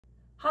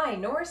Hi,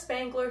 Nora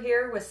Spangler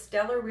here with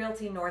Stellar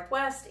Realty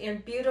Northwest in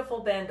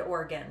beautiful Bend,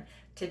 Oregon.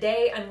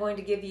 Today I'm going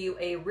to give you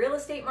a real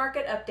estate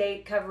market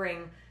update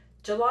covering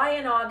July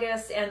and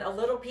August and a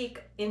little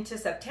peek into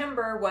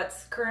September,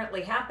 what's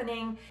currently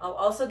happening. I'll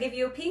also give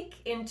you a peek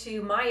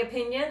into my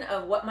opinion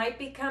of what might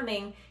be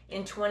coming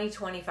in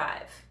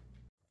 2025.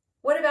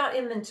 What about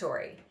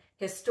inventory?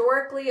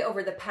 Historically,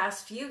 over the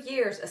past few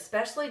years,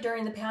 especially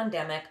during the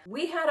pandemic,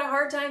 we had a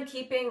hard time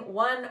keeping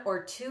 1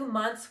 or 2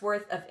 months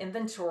worth of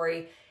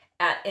inventory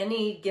at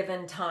any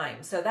given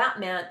time. So that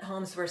meant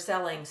homes were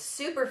selling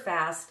super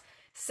fast,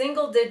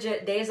 single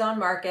digit days on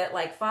market,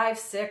 like 5,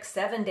 6,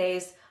 7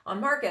 days on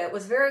market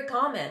was very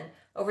common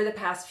over the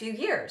past few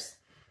years.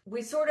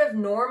 We sort of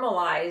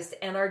normalized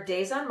and our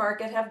days on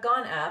market have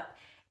gone up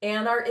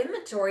and our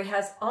inventory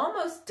has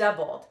almost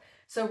doubled.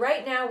 So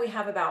right now we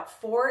have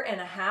about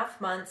 4.5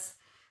 months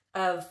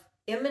of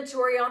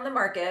inventory on the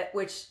market,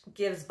 which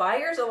gives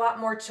buyers a lot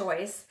more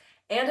choice.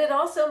 And it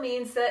also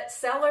means that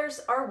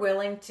sellers are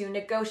willing to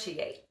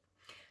negotiate.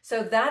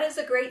 So that is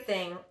a great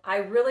thing. I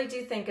really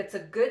do think it's a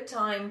good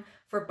time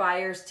for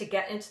buyers to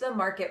get into the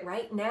market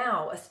right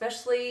now,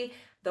 especially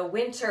the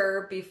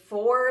winter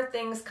before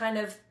things kind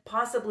of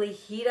possibly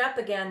heat up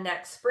again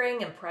next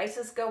spring and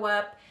prices go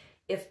up.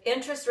 If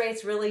interest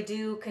rates really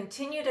do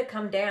continue to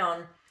come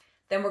down,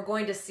 then we're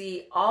going to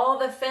see all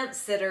the fence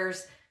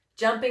sitters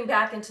jumping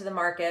back into the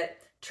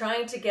market,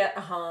 trying to get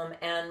a home,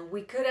 and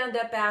we could end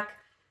up back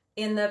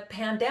in the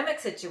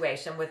pandemic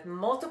situation with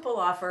multiple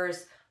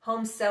offers,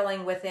 homes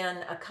selling within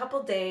a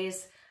couple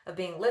days of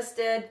being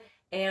listed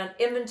and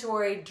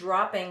inventory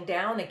dropping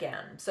down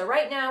again. So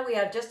right now we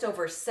have just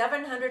over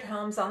 700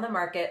 homes on the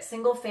market,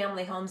 single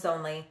family homes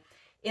only,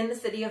 in the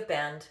city of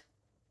Bend.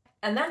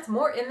 And that's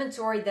more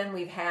inventory than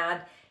we've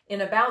had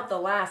in about the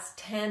last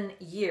 10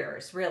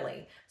 years,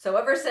 really. So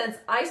ever since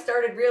I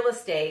started real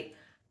estate,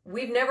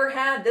 we've never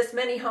had this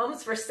many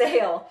homes for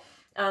sale.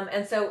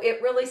 And so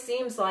it really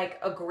seems like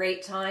a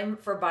great time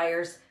for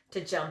buyers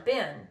to jump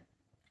in.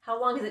 How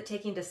long is it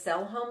taking to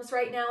sell homes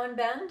right now in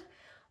Bend?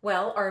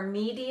 Well, our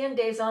median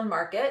days on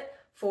market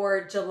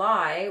for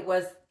July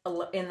was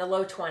in the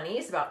low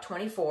 20s, about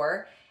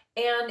 24.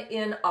 And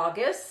in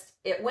August,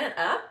 it went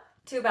up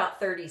to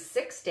about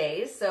 36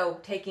 days, so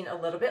taking a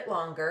little bit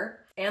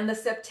longer. And the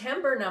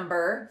September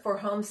number for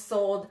homes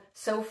sold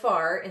so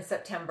far in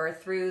September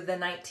through the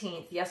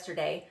 19th,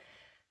 yesterday,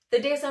 the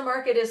days on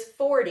market is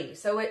 40,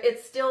 so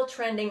it's still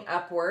trending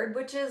upward,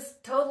 which is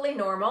totally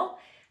normal.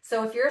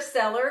 So if you're a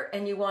seller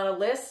and you want to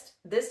list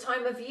this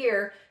time of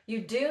year,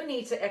 you do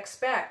need to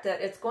expect that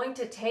it's going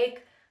to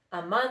take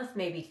a month,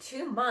 maybe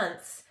 2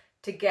 months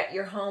to get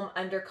your home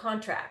under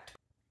contract.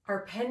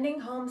 Our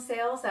pending home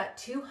sales at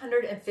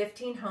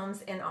 215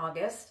 homes in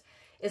August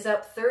is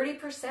up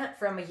 30%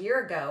 from a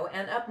year ago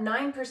and up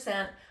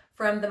 9%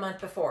 from the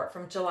month before,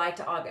 from July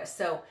to August.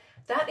 So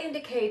that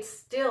indicates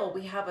still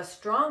we have a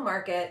strong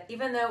market,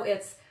 even though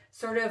it's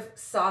sort of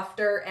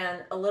softer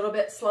and a little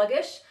bit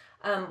sluggish.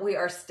 We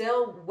are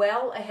still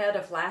well ahead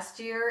of last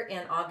year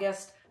in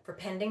August for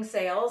pending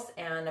sales.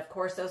 And of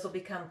course, those will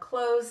become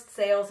closed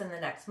sales in the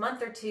next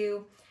month or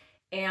two.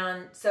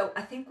 And so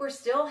I think we're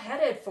still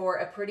headed for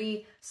a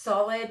pretty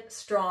solid,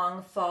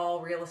 strong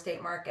fall real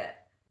estate market.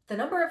 The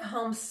number of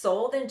homes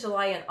sold in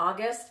July and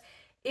August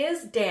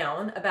is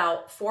down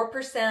about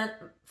 4%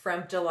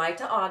 from July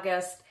to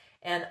August,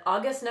 and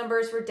August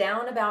numbers were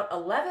down about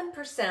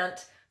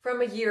 11%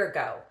 from a year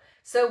ago.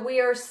 So we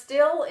are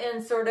still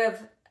in sort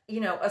of,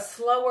 a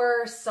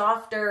slower,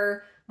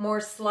 softer, more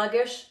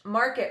sluggish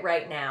market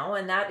right now,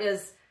 and that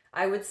is,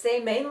 I would say,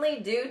 mainly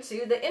due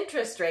to the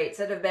interest rates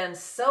that have been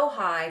so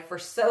high for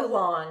so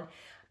long.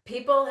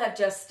 People have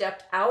just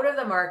stepped out of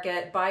the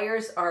market.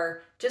 Buyers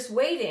are just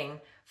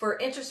waiting for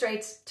interest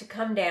rates to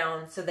come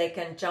down so they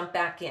can jump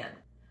back in.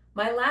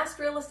 My last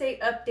real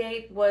estate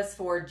update was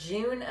for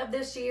June of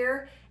this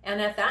year, and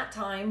at that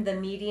time, the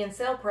median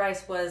sale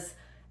price was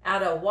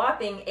at a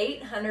whopping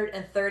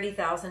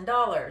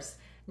 $830,000.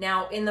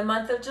 Now, in the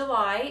month of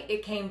July,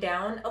 it came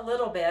down a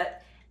little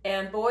bit,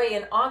 and boy,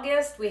 in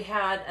August, we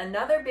had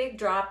another big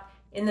drop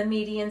in the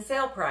median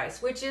sale price,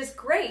 which is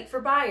great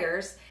for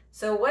buyers.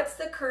 So what's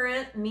the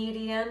current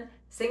median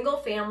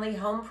single-family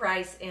home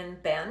price in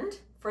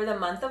Bend for the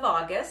month of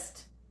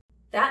August?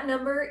 That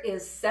number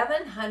is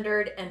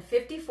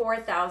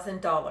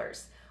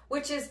 $754,000,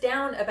 which is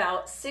down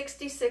about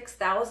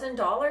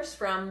 $66,000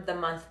 from the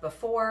month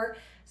before.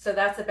 So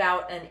that's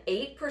about an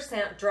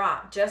 8%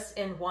 drop just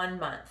in 1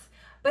 month.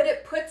 But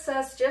it puts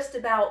us just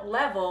about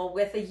level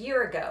with a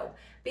year ago,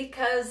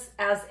 because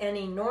as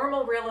any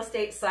normal real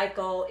estate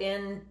cycle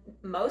in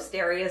most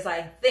areas,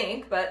 I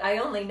think, but I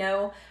only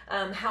know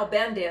how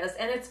Bend is,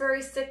 and it's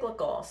very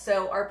cyclical.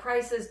 So our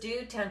prices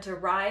do tend to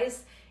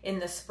rise in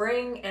the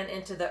spring and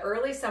into the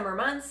early summer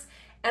months,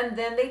 and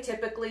then they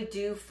typically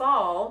do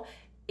fall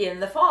in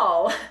the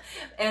fall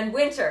and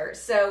winter.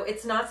 So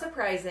it's not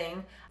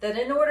surprising that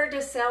in order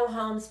to sell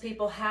homes,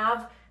 people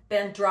have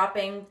been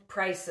dropping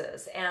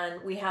prices,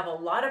 and we have a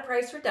lot of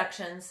price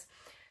reductions.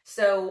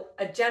 So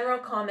a general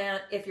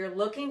comment, if you're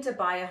looking to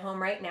buy a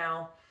home right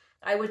now,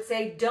 I would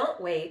say don't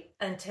wait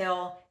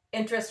until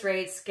interest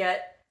rates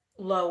get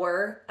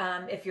lower.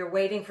 If you're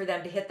waiting for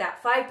them to hit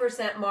that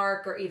 5%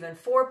 mark or even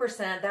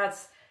 4%,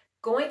 that's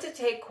going to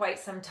take quite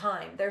some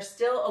time. They're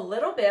still a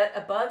little bit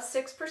above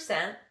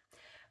 6%,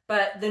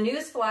 but the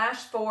news flash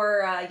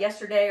for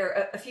yesterday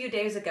or a few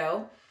days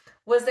ago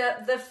was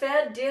that the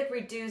Fed did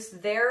reduce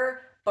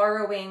their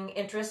borrowing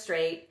interest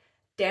rate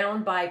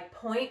down by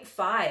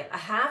 0.5,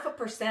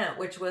 0.5%,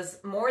 which was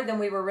more than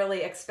we were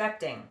really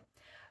expecting.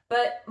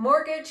 But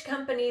mortgage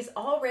companies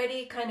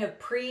already kind of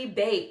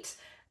pre-baked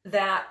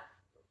that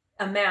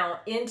amount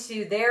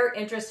into their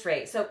interest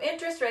rate. So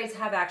interest rates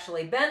have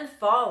actually been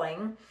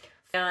falling,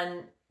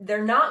 and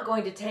they're not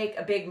going to take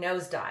a big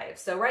nosedive.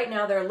 So right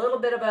now they're a little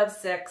bit above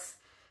 6,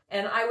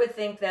 and I would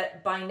think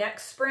that by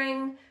next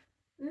spring,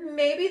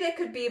 maybe they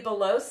could be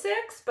below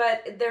 6,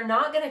 but they're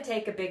not going to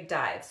take a big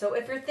dive. So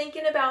if you're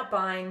thinking about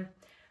buying,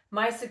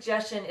 my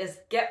suggestion is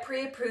get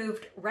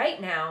pre-approved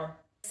right now,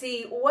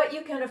 see what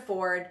you can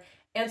afford,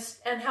 and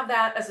have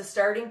that as a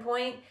starting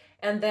point.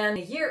 And then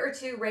a year or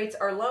two rates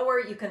are lower,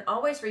 you can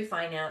always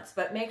refinance,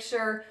 but make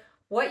sure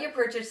what you're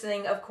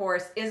purchasing, of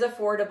course, is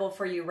affordable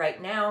for you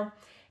right now.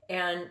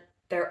 And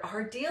there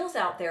are deals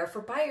out there for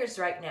buyers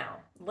right now.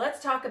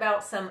 Let's talk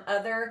about some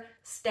other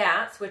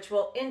stats which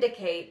will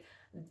indicate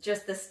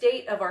just the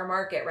state of our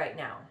market right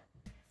now.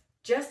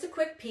 Just a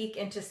quick peek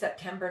into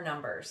September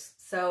numbers.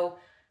 So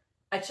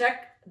I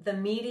checked the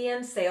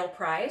median sale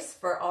price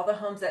for all the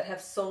homes that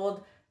have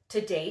sold to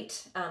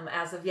date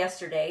as of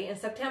yesterday in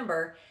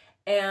September.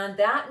 And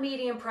that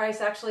median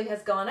price actually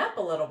has gone up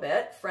a little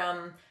bit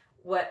from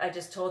what I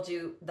just told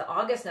you. The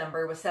August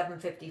number was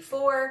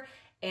 $754.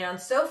 And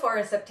so far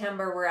in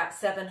September, we're at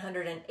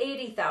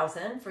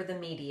 $780,000 for the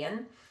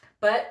median.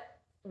 But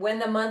when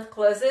the month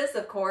closes,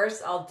 of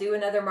course, I'll do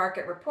another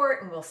market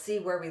report and we'll see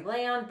where we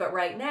land. But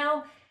right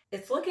now,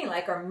 it's looking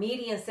like our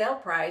median sale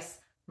price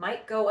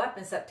might go up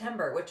in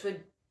September, which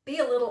would be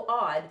a little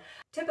odd.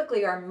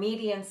 Typically, our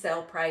median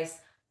sale price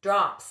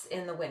drops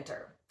in the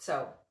winter.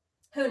 So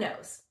who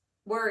knows?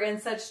 We're in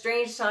such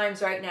strange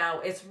times right now.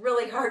 It's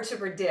really hard to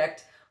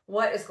predict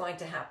what is going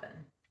to happen.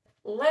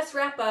 Let's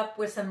wrap up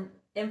with some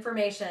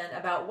information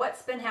about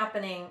what's been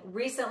happening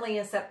recently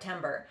in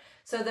September.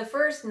 So the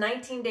first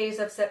 19 days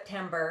of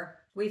September,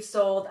 we've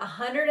sold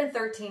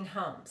 113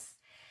 homes.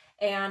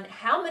 And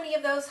how many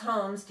of those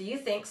homes do you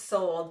think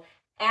sold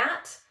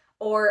at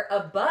or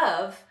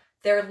above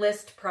their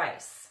list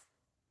price?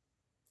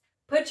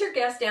 Put your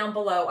guess down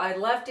below. I'd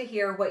love to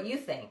hear what you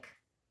think.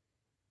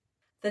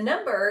 The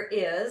number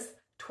is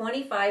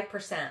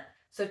 25%.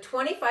 So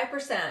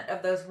 25%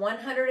 of those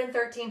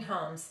 113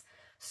 homes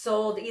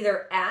sold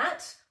either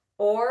at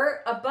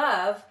or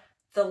above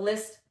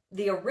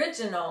the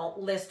original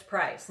list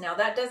price. Now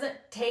that doesn't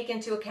take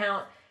into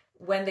account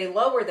when they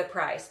lower the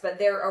price, but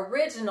their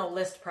original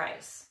list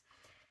price.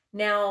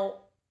 Now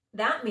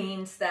that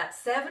means that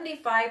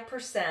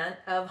 75%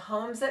 of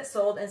homes that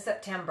sold in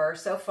September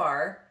so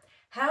far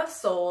have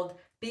sold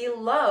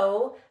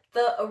below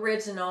the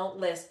original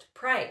list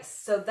price.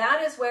 So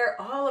that is where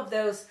all of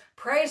those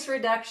price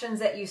reductions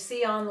that you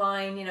see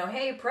online,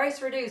 hey,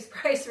 price reduce,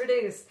 price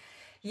reduce.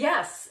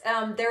 Yes,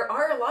 there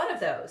are a lot of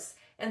those.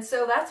 And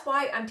so that's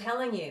why I'm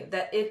telling you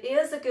that it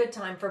is a good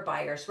time for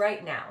buyers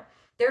right now.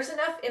 There's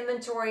enough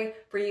inventory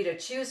for you to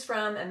choose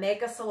from and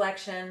make a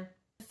selection.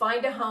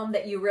 Find a home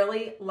that you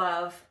really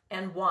love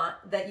and want,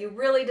 that you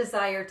really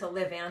desire to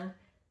live in,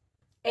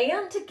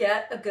 and to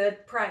get a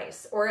good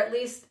price, or at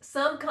least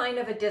some kind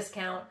of a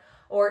discount,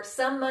 or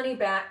some money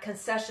back,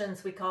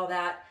 concessions we call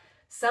that,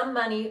 some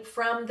money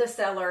from the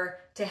seller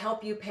to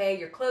help you pay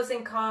your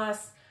closing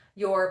costs,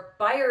 your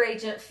buyer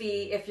agent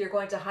fee if you're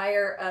going to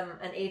hire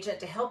an agent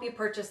to help you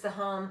purchase the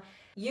home.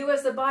 You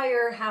as the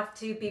buyer have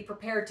to be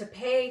prepared to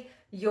pay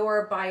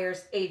your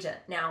buyer's agent.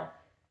 Now,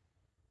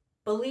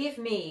 believe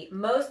me,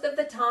 most of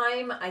the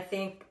time, I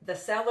think the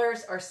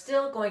sellers are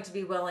still going to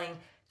be willing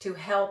to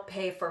help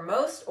pay for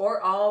most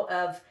or all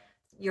of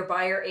your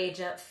buyer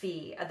agent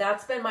fee.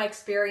 That's been my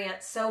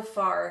experience so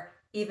far,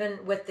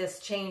 even with this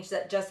change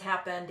that just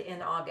happened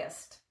in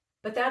August.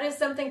 But that is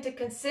something to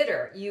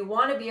consider. You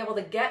want to be able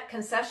to get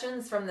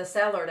concessions from the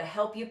seller to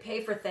help you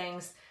pay for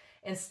things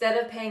instead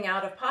of paying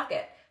out of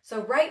pocket.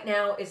 So right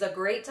now is a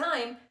great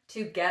time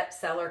to get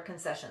seller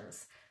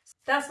concessions.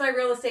 That's my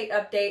real estate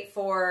update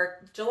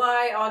for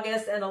July,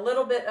 August, and a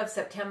little bit of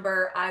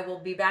September. I will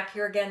be back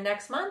here again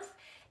next month.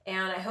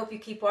 And I hope you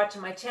keep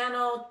watching my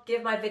channel.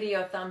 Give my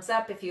video a thumbs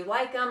up if you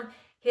like them.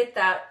 Hit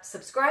that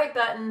subscribe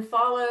button,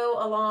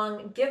 follow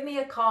along, give me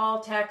a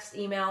call, text,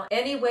 email,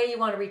 any way you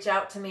want to reach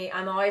out to me.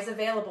 I'm always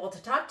available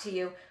to talk to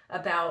you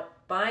about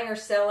buying or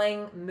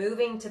selling,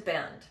 moving to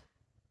Bend.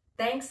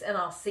 Thanks, and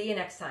I'll see you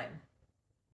next time.